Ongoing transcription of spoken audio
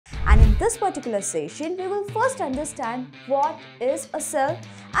this particular session, we will first understand what is a cell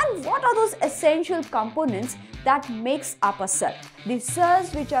and what are those essential components that makes up a cell. The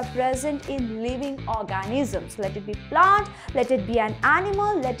cells which are present in living organisms. Let it be plant, let it be an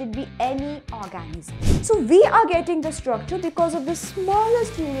animal, let it be any organism. So we are getting the structure because of the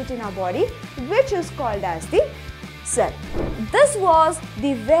smallest unit in our body, which is called as the cell. This was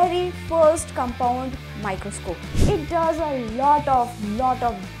the very first compound microscope. It does a lot of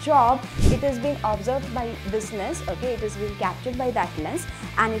job. It has been observed by this lens, okay, it has been captured by that lens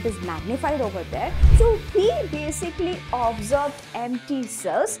and it is magnified over there. So he basically observed empty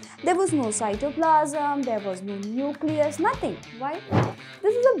cells. There was no cytoplasm, there was no nucleus, nothing. Why?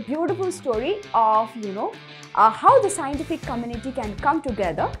 This is a beautiful story of, how the scientific community can come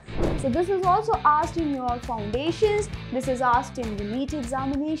together. So this is also asked in your foundations, this is asked in the NEET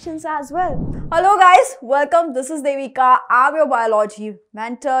examinations as well. Hello guys, welcome. This is Devika. I'm your biology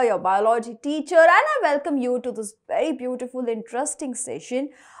mentor, your biology teacher, and I welcome you to this very beautiful, interesting session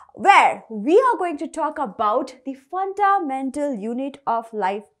where we are going to talk about the fundamental unit of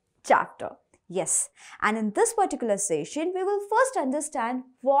life chapter. Yes, and in this particular session, we will first understand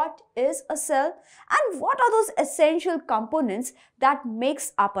what is a cell and what are those essential components that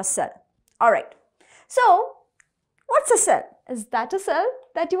makes up a cell. Alright, so what's a cell? Is that a cell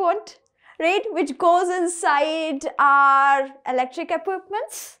that you want? Right, which goes inside our electric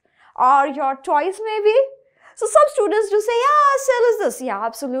equipments or your toys maybe? So some students do say, yeah, cell is this. Yeah,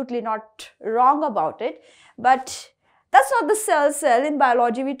 absolutely not wrong about it. But that's not the cell in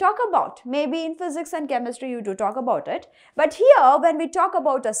biology we talk about. Maybe in physics and chemistry you do talk about it. But here when we talk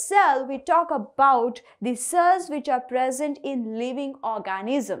about a cell, we talk about the cells which are present in living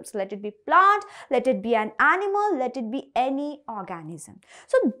organisms. Let it be plant, let it be an animal, let it be any organism.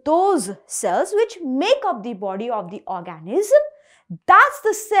 So those cells which make up the body of the organism, that's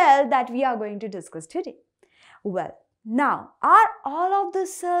the cell that we are going to discuss today. Well, now are all of the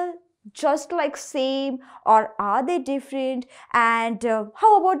cells just like same or are they different, and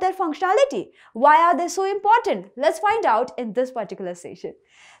how about their functionality? Why are they so important? Let's find out in this particular session.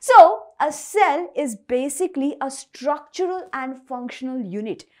 So a cell is basically a structural and functional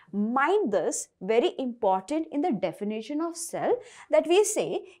unit. Mind this, very important in the definition of cell, that we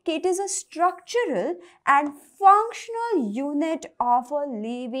say it is a structural and functional unit of a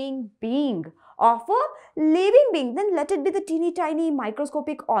living being. Then let it be the teeny tiny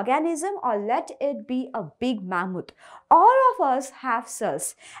microscopic organism or let it be a big mammoth. All of us have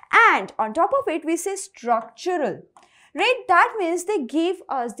cells, and on top of it we say structural, right? That means they give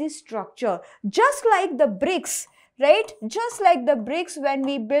us the structure, just like the bricks, right? Just like the bricks, when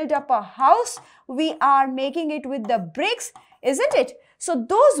we build up a house, we are making it with the bricks, isn't it? So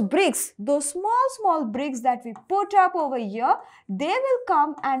those bricks, those small bricks that we put up over here, they will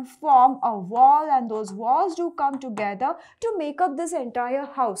come and form a wall, and those walls do come together to make up this entire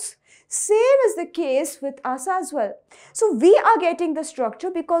house. Same is the case with us as well. So we are getting the structure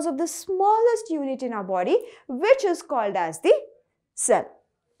because of the smallest unit in our body, which is called as the cell.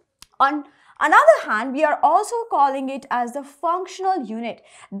 On another hand, we are also calling it as the functional unit.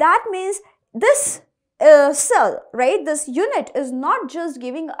 That means this cell, right, this unit is not just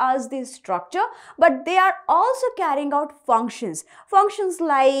giving us the structure, but they are also carrying out functions. Functions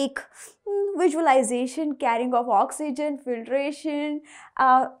like visualization, carrying of oxygen, filtration,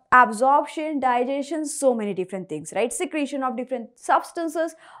 absorption, digestion, so many different things, right? Secretion of different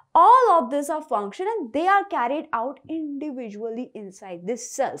substances. All of these are function and they are carried out individually inside these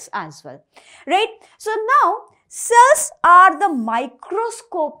cells as well, right? So now cells are the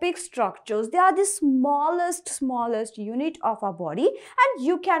microscopic structures. They are the smallest unit of our body, and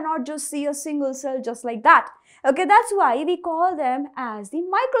you cannot just see a single cell just like that. Okay, that's why we call them as the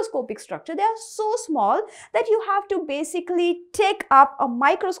microscopic structure. They are so small that you have to basically take up a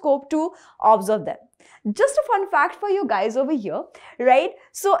microscope to observe them. Just a fun fact for you guys over here, right?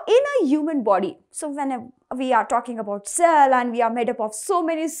 So in a human body, so whenever we are talking about cell and we are made up of so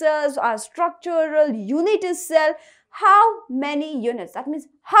many cells, our structural unit is cell. How many units? That means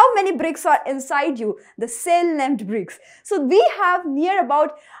how many bricks are inside you? The cell-named bricks. So we have near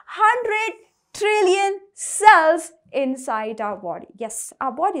about 100 trillion cells inside our body. Yes,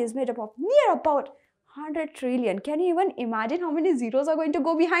 our body is made up of near about 100 trillion. Can you even imagine how many zeros are going to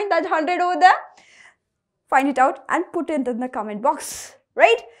go behind that 100 over there? Find it out and put it in the comment box,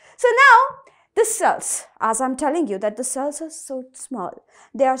 right? So now the cells, as I'm telling you that the cells are so small,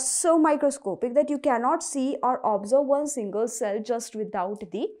 they are so microscopic that you cannot see or observe one single cell just without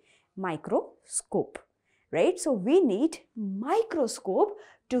the microscope, right? So we need microscope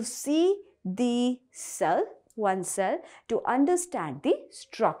to see the cell, one cell, to understand the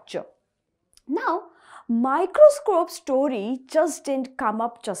structure. Now, microscope story just didn't come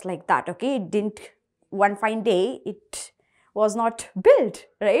up just like that, okay? It didn't, one fine day, it was not built,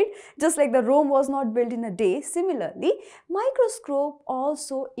 right? Just like the Rome was not built in a day, similarly, microscope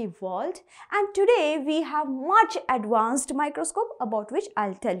also evolved, and today we have much advanced microscope about which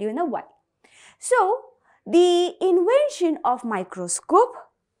I'll tell you in a while. So, the invention of microscope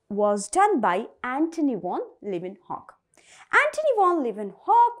was done by Antony von Leeuwenhoek. Antony von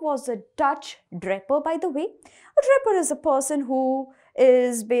Leeuwenhoek was a Dutch draper, by the way. A draper is a person who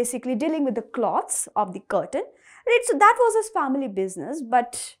is basically dealing with the cloths of the curtain. Right? So that was his family business,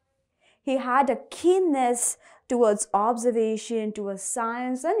 but he had a keenness towards observation, towards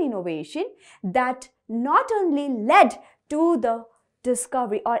science and innovation that not only led to the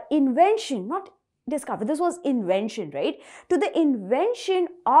discovery or invention, not discovery, this was invention, right? To the invention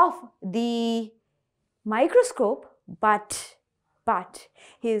of the microscope, but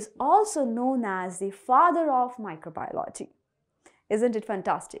he is also known as the father of microbiology. Isn't it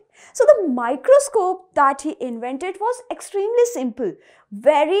fantastic? So the microscope that he invented was extremely simple,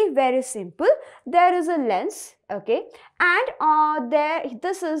 very simple. There is a lens, okay, and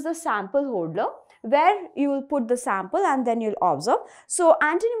this is the sample holder where you will put the sample and then you'll observe. So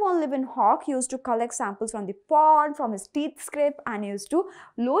Antony von Leeuwenhoek used to collect samples from the pond, from his teeth scrape, and used to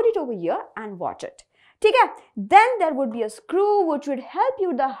load it over here and watch it. Okay. Then there would be a screw which would help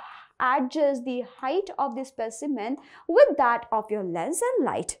you adjust the height of the specimen with that of your lens and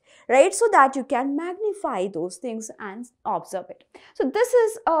light, right? So that you can magnify those things and observe it. So this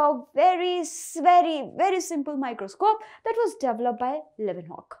is a very simple microscope that was developed by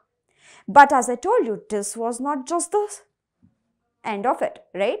Leeuwenhoek. But as I told you, this was not just the end of it,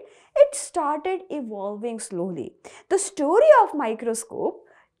 right? It started evolving slowly. The story of microscope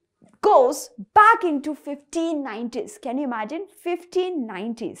goes back into 1590s. Can you imagine?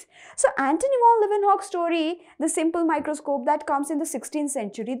 1590s. So Antony von Leeuwenhoek's story, the simple microscope that comes in the 16th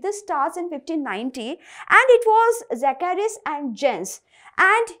century, this starts in 1590, and it was Zacharias and Jens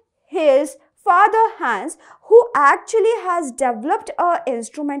and his father Hans who actually has developed a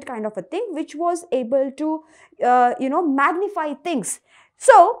instrument kind of a thing which was able to magnify things.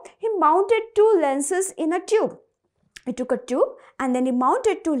 So he mounted two lenses in a tube. He took a tube and then he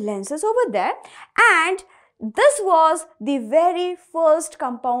mounted two lenses over there, and this was the very first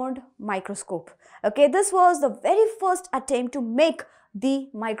compound microscope. Okay, this was the very first attempt to make the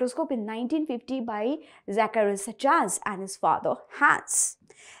microscope in 1950 by Zacharias Jens and his father Hans.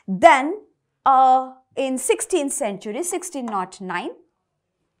 Then in 16th century, 1609,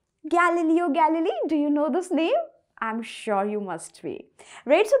 Galileo Galilei, do you know this name? I'm sure you must be,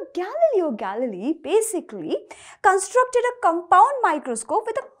 right? So Galileo Galilei basically constructed a compound microscope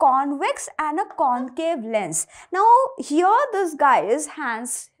with a convex and a concave lens. Now here this guy is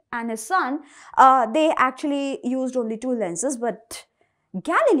Hans and his son, they actually used only two lenses, but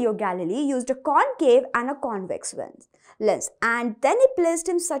Galileo Galilei used a concave and a convex lens, and then he placed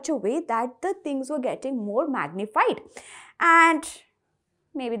in such a way that the things were getting more magnified, and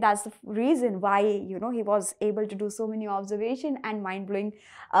maybe that's the reason why, he was able to do so many observations and mind-blowing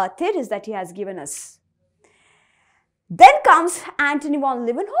theories that he has given us. Then comes Antony von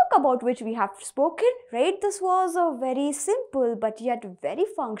Leeuwenhoek, about which we have spoken, right? This was a very simple but yet very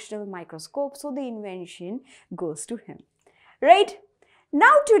functional microscope, so the invention goes to him, right?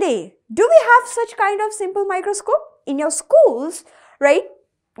 Now today, do we have such kind of simple microscope? In your schools, right?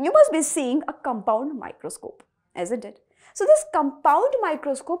 You must be seeing a compound microscope, isn't it? So this compound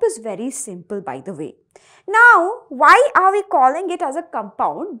microscope is very simple, by the way. Now, why are we calling it as a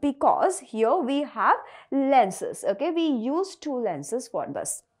compound? Because here we have lenses, okay? We use two lenses for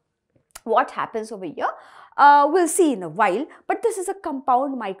this. What happens over here? We'll see in a while, but this is a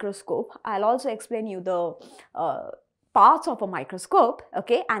compound microscope. I'll also explain you the parts of a microscope,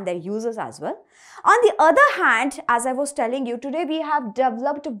 okay, and their uses as well. On the other hand, as I was telling you, today we have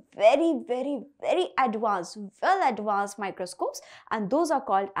developed very advanced, well-advanced microscopes, and those are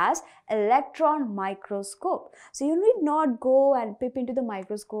called as electron microscope. So you need not go and peep into the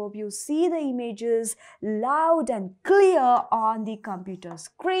microscope. You see the images loud and clear on the computer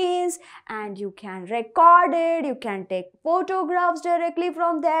screens, and you can record it, you can take photographs directly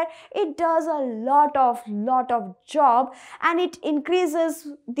from there. It does a lot of job, and it increases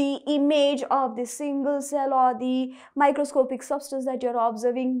the image of the single cell or the microscopic substance that you're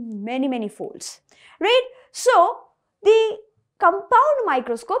observing many folds, right? So the compound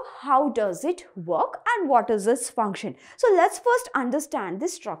microscope, how does it work and what is its function? So let's first understand the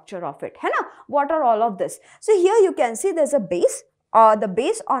structure of it. What are all of this? So here you can see there's a base, the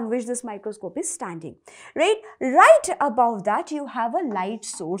base on which this microscope is standing, right? Right above that you have a light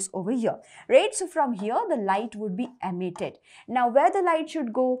source over here, right? So from here the light would be emitted. Now where the light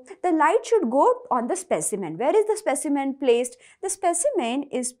should go? The light should go on the specimen. Where is the specimen placed? The specimen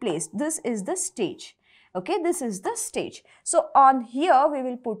is placed, this is the stage, okay, this is the stage. So on here we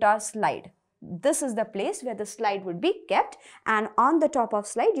will put our slide. This is the place where the slide would be kept, and on the top of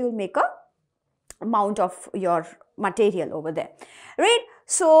slide you will make a mount of your material over there, right?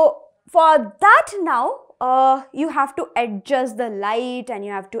 So for that now you have to adjust the light and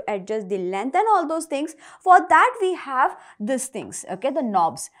you have to adjust the length and all those things. For that we have these things, okay, the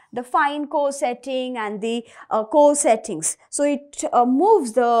knobs, the fine core setting and the core settings. So it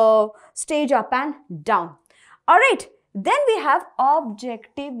moves the stage up and down. All right. Then we have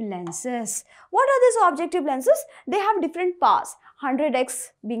objective lenses. What are these objective lenses? They have different powers.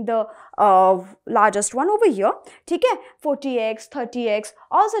 100x being the largest one over here, okay? 40x, 30x,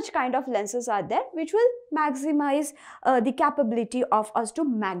 all such kind of lenses are there which will maximize the capability of us to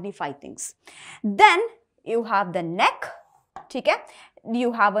magnify things. Then you have the neck, okay?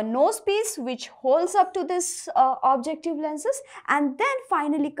 You have a nose piece which holds up to this objective lenses, and then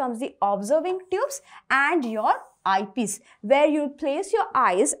finally comes the observing tubes and your eyepiece where you place your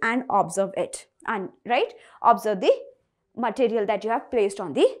eyes and observe it, and right, observe the material that you have placed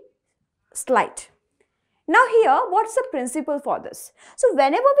on the slide. Now here, what's the principle for this? So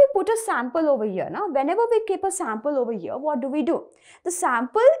whenever we put a sample over here, now whenever we keep a sample over here, what do? The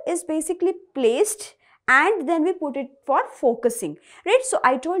sample is basically placed and then we put it for focusing, right? So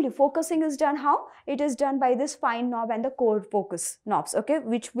I told you focusing is done how? It is done by this fine knob and the core focus knobs, okay,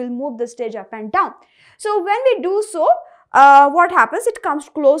 which will move the stage up and down. So when we do so, what happens? It comes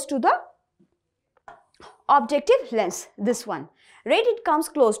close to the objective lens, this one, right? It comes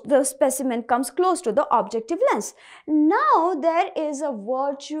close, the specimen comes close to the objective lens. Now there is a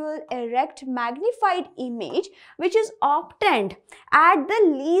virtual erect magnified image which is obtained at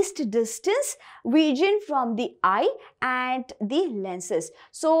the least distance region from the eye and the lenses.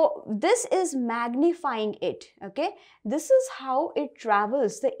 So this is magnifying it, okay? This is how it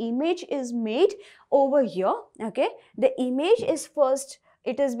travels. The image is made over here, okay? The image is first,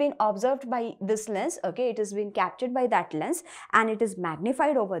 it has been observed by this lens, okay, it has been captured by that lens and it is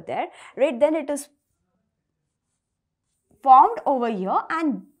magnified over there, right? Then it is formed over here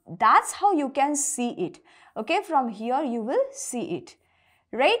and that's how you can see it, okay? From here you will see it,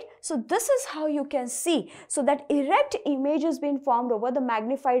 right? So this is how you can see. So that erect image has been formed over the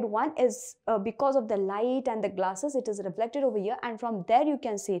magnified one is because of the light and the glasses, it is reflected over here and from there you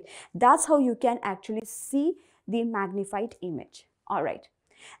can see it. That's how you can actually see the magnified image. All right.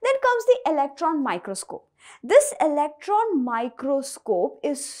 Then comes the electron microscope. This electron microscope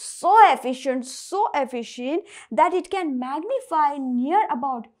is so efficient that it can magnify near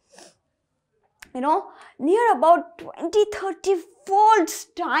about, near about 20-30 folds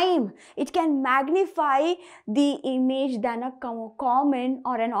time. It can magnify the image than a common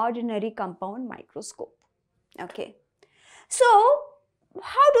or an ordinary compound microscope. Okay. So,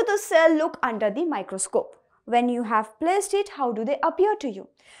 how do the cell look under the microscope? When you have placed it, how do they appear to you?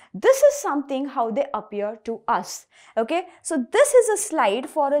 This is something how they appear to us. Okay, so this is a slide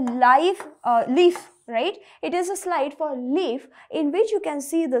for a live leaf, right? It is a slide for leaf in which you can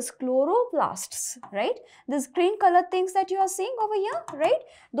see this chloroplasts, right? This green color things that you are seeing over here, right?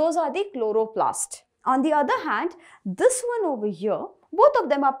 Those are the chloroplasts. On the other hand, this one over here, both of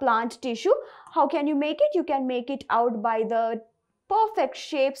them are plant tissue. How can you make it? You can make it out by the perfect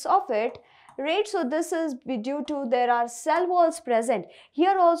shapes of it, right? So this is due to there are cell walls present.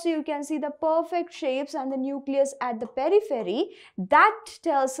 Here also you can see the perfect shapes and the nucleus at the periphery. That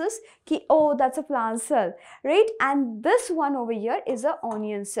tells us ki, oh, that's a plant cell, right? And this one over here is a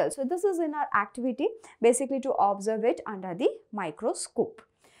onion cell. So this is in our activity basically to observe it under the microscope,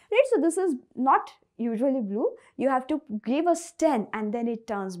 right? So this is not usually blue. You have to give a stain and then it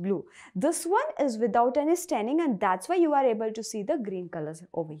turns blue. This one is without any staining and that's why you are able to see the green colors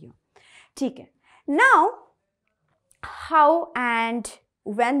over here. Okay. Now, how and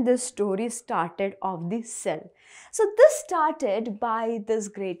when this story started of the cell? So this started by this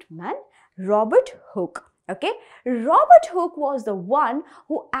great man, Robert Hooke. Okay, Robert Hooke was the one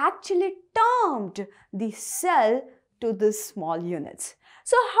who actually termed the cell to these small units.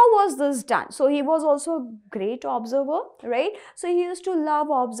 So how was this done? So he was also a great observer, right? So he used to love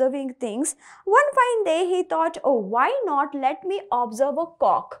observing things. One fine day he thought, oh, why not let me observe a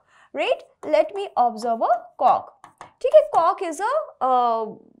cock, right? Let me observe a cock. Okay, cock is a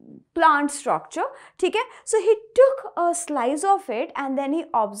plant structure. ठीक है? So he took a slice of it and then he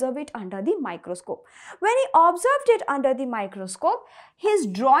observed it under the microscope. When he observed it under the microscope, his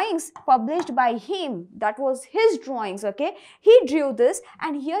drawings published by him, that was his drawings, okay? He drew this,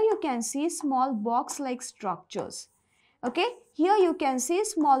 and here you can see small box-like structures. Okay, here you can see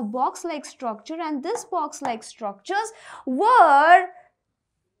small box-like structure, and this box-like structures were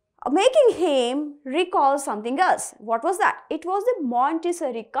making him recall something else. What was that? It was the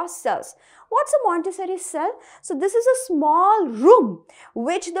Montessori cells. What's a Montessori cell? So this is a small room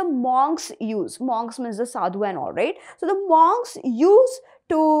which the monks use. Monks means the sadhu and all, right? So the monks use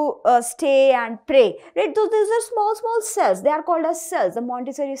to stay and pray, right? So these are small cells. They are called as cells, the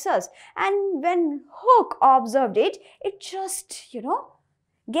Montessori cells. And when Hooke observed it, it just,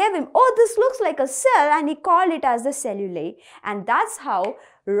 gave him, oh, this looks like a cell, and he called it as the cellulae. And that's how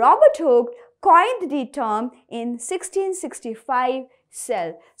Robert Hooke coined the term in 1665,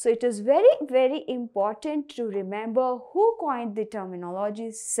 cell. So it is very important to remember who coined the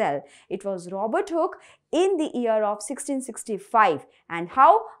terminology cell. It was Robert Hooke in the year of 1665. And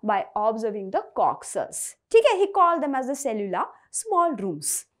how? By observing the Koch cells. Okay, he called them as the cellular small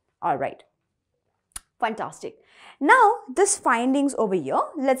rooms. Alright. Fantastic. Now, this findings over here,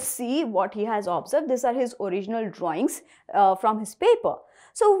 let's see what he has observed. These are his original drawings from his paper.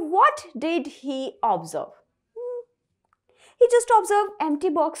 So, what did he observe? He just observed empty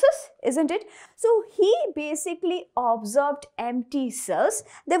boxes, isn't it? So, he basically observed empty cells.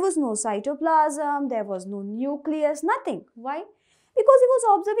 There was no cytoplasm, there was no nucleus, nothing. Why? Because he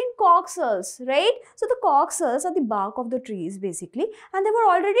was observing Koch cells, right? So, the Koch cells are the bark of the trees basically, and they were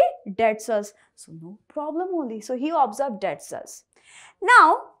already dead cells. So, no problem only. So, he observed dead cells.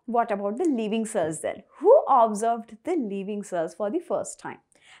 Now, what about the living cells then? Who observed the living cells for the first time?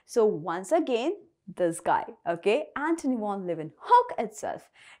 So, once again, this guy, okay, Antony von Leeuwenhoek itself.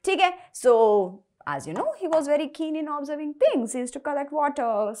 Okay, so as you know, he was very keen in observing things. He used to collect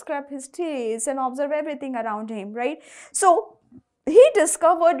water, scrap his teeth, and observe everything around him, right? So he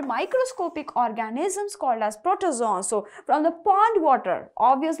discovered microscopic organisms called as protozoans. So from the pond water,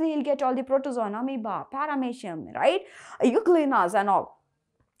 obviously he'll get all the protozoan, amoeba, paramecium, right, euglenias and all.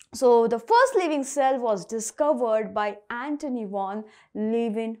 So the first living cell was discovered by Antony von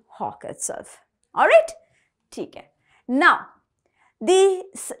Leeuwenhoek itself. Alright, okay. Now, the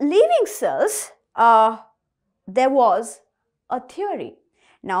living cells, there was a theory.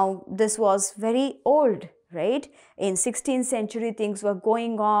 Now, this was very old, right? In 16th century, things were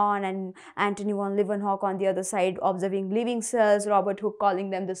going on, and Antony von Leeuwenhoek on the other side observing living cells, Robert Hooke calling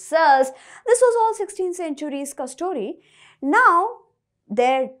them the cells. This was all 16th century's story. Now,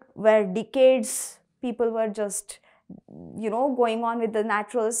 there were decades, people were just going on with the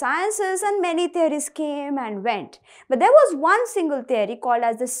natural sciences, and many theories came and went. But there was one single theory called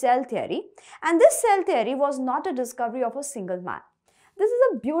as the cell theory, and this cell theory was not a discovery of a single man. This is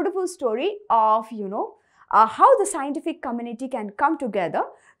a beautiful story of, how the scientific community can come together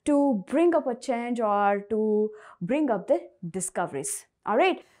to bring up a change or to bring up the discoveries.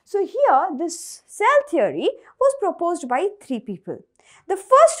 Alright, so here this cell theory was proposed by 3 people. The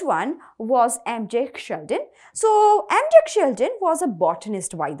first one was M.J. Sheldon. So, M.J. Sheldon was a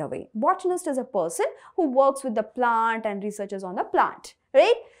botanist, by the way. Botanist is a person who works with the plant and researches on the plant,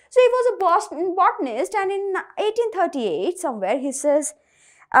 right? So, he was a botanist, and in 1838 somewhere he says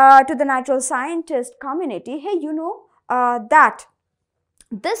to the natural scientist community, hey, that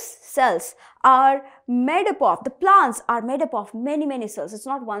these cells are made up of, the plants are made up of many cells. It's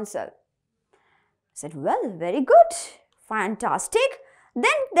not one cell. I said, well, very good. Fantastic.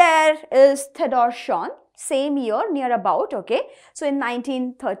 Then there is Theodor Schwann, same year, near about, okay. So in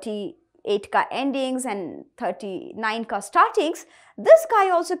 1938 ka endings and 39 ka startings, this guy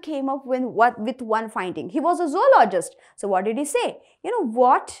also came up with one finding. He was a zoologist. So what did he say? You know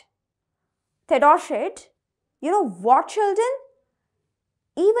what? Theodor said, what, Sheldon?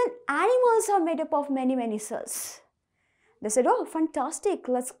 Even animals are made up of many cells. They said, oh, fantastic,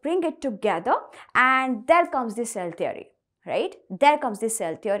 let's bring it together, and there comes the cell theory. Right? There comes the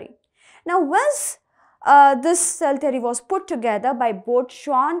cell theory. Now, once this cell theory was put together by both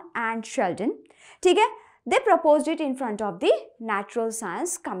Schwann and Sheldon, they proposed it in front of the natural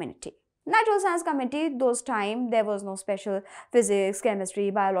science community. Natural science community, those time, there was no special physics,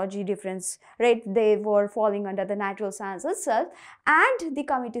 chemistry, biology difference, right? They were falling under the natural science itself, and the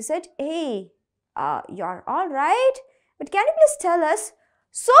committee said, hey, you're all right, but can you please tell us,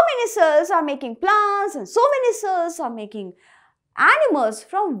 so many cells are making plants and so many cells are making animals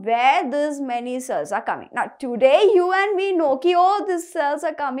from where these many cells are coming. Now today you and me know ki, oh, these cells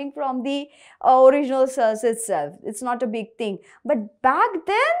are coming from the original cells itself. It's not a big thing. But back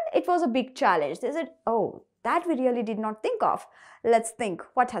then it was a big challenge. They said, oh, that we really did not think of. Let's think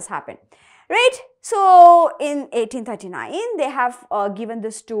what has happened. Right? So in 1839 they have given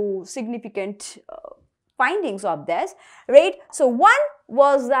this two significant findings of this, right? So one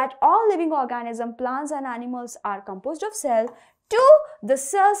was that all living organisms, plants and animals are composed of cells. Two, the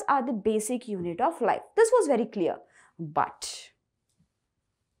cells are the basic unit of life. This was very clear. But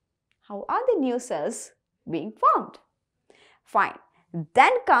how are the new cells being formed? Fine.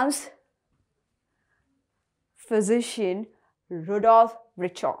 Then comes physician Rudolf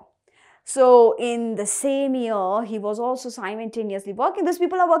Virchow. So in the same year, he was also simultaneously working. These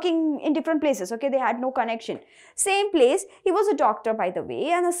people are working in different places, okay? They had no connection. Same place. He was a doctor, by the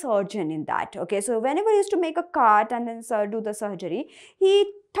way, and a surgeon in that, okay? So whenever he used to make a cut and then do the surgery,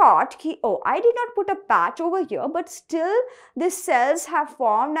 he thought, oh, I did not put a patch over here, but still the cells have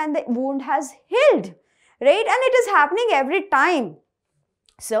formed and the wound has healed, right? And it is happening every time.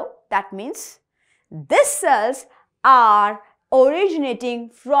 So that means these cells are originating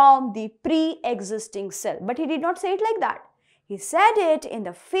from the pre-existing cell. But he did not say it like that. He said it in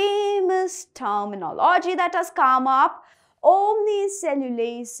the famous terminology that has come up,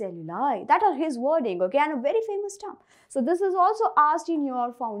 omnicellulae celluli. That are his wording, okay, and a very famous term. So this is also asked in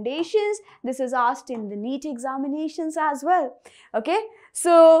your foundations. This is asked in the NEET examinations as well, okay.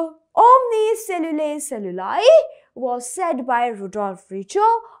 So omnicellulae celluli was said by Rudolf Virchow,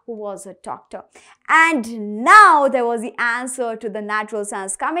 who was a doctor. And now there was the answer to the Natural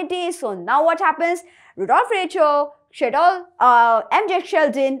Science Committee. So now what happens? Rudolf Virchow, M.J.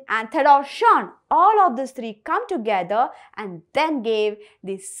 Sheldon and Theodore Schwann, all of these three come together and then gave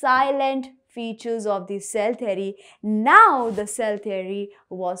the silent features of the cell theory. Now the cell theory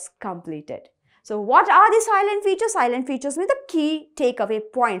was completed. So what are the silent features? Silent features mean the key takeaway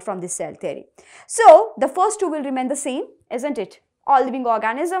point from the cell theory. So the first two will remain the same, isn't it? All living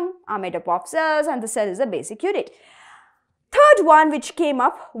organisms are made up of cells and the cell is a basic unit. Third one which came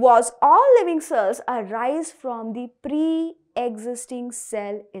up was all living cells arise from the pre-existing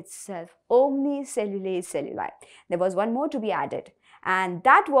cell itself, omnicellulae celluli. There was one more to be added, and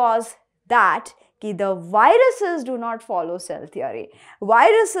that was that the viruses do not follow cell theory.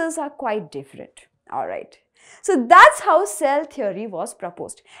 Viruses are quite different. All right. So that's how cell theory was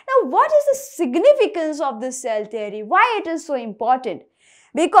proposed. Now, what is the significance of this cell theory? Why it is so important?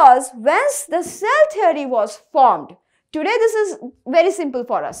 Because once the cell theory was formed, today this is very simple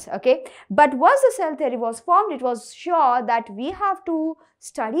for us, okay? But once the cell theory was formed, it was sure that we have to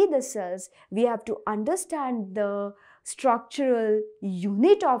study the cells, we have to understand the structural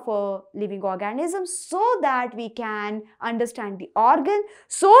unit of a living organism so that we can understand the organ,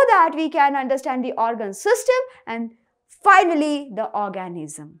 so that we can understand the organ system and finally the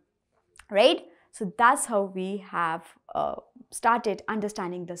organism, right? So that's how we have started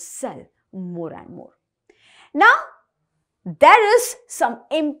understanding the cell more and more. Now, there is some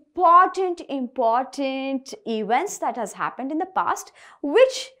important events that has happened in the past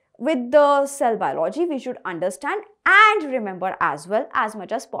which with the cell biology we should understand and remember as well as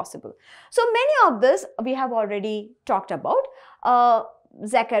much as possible. So many of this we have already talked about.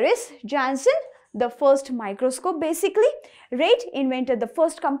 Zacharias Janssen, the first microscope basically, right, invented the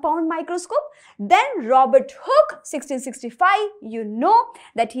first compound microscope. Then Robert Hooke, 1665, you know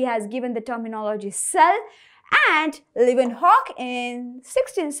that he has given the terminology cell. And Leeuwenhoek in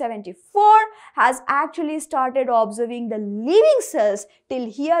 1674 has actually started observing the living cells. Till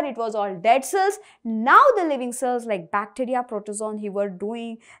here it was all dead cells. Now the living cells like bacteria, protozoan, he were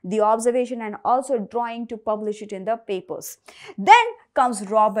doing the observation and also drawing to publish it in the papers. Then comes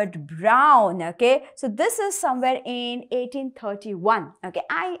Robert Brown, okay. So this is somewhere in 1831, okay.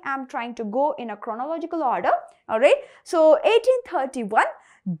 I am trying to go in a chronological order, all right. So 1831,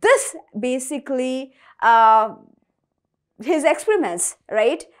 this basically his experiments,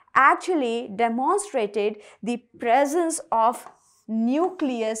 right, actually demonstrated the presence of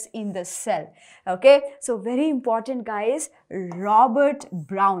nucleus in the cell, okay. So very important, guys, Robert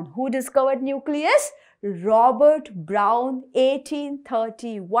Brown. Who discovered nucleus? Robert Brown,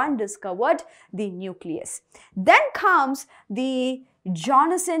 1831 discovered the nucleus. Then comes the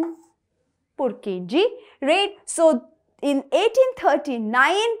Jonathan Purkinje, right. So in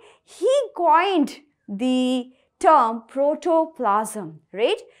 1839, he coined the term protoplasm,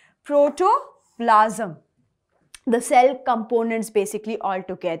 right? Protoplasm, the cell components basically all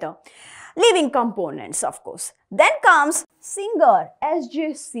together. Living components, of course. Then comes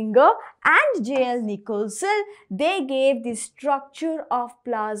S.J. Singer and J.L. Nicholson, they gave the structure of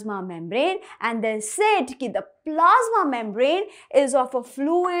plasma membrane and they said that the plasma membrane is of a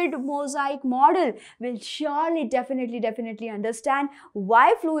fluid mosaic model. We'll surely definitely understand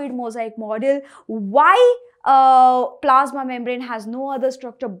why fluid mosaic model, why plasma membrane has no other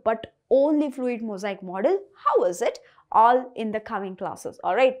structure but only fluid mosaic model. How is it? All in the coming classes.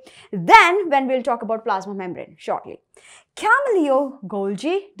 Alright. Then when we'll talk about plasma membrane shortly. Camillo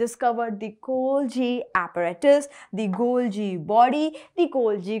Golgi discovered the Golgi apparatus, the Golgi body, the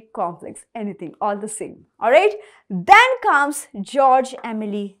Golgi complex, anything, all the same. Alright. Then comes George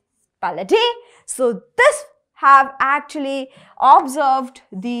Emily Pallade. So this have actually observed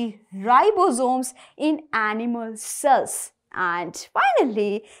the ribosomes in animal cells. And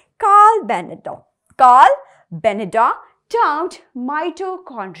finally, Carl Beneda termed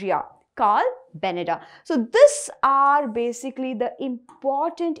mitochondria. Carl Beneda. So these are basically the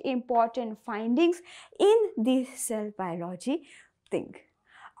important findings in the cell biology thing.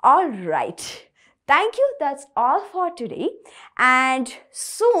 Alright. Thank you. That's all for today. And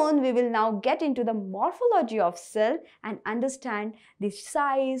soon we will now get into the morphology of cell and understand the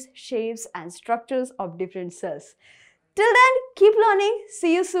size, shapes and structures of different cells. Till then, keep learning.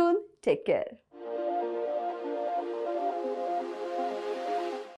 See you soon. Take care.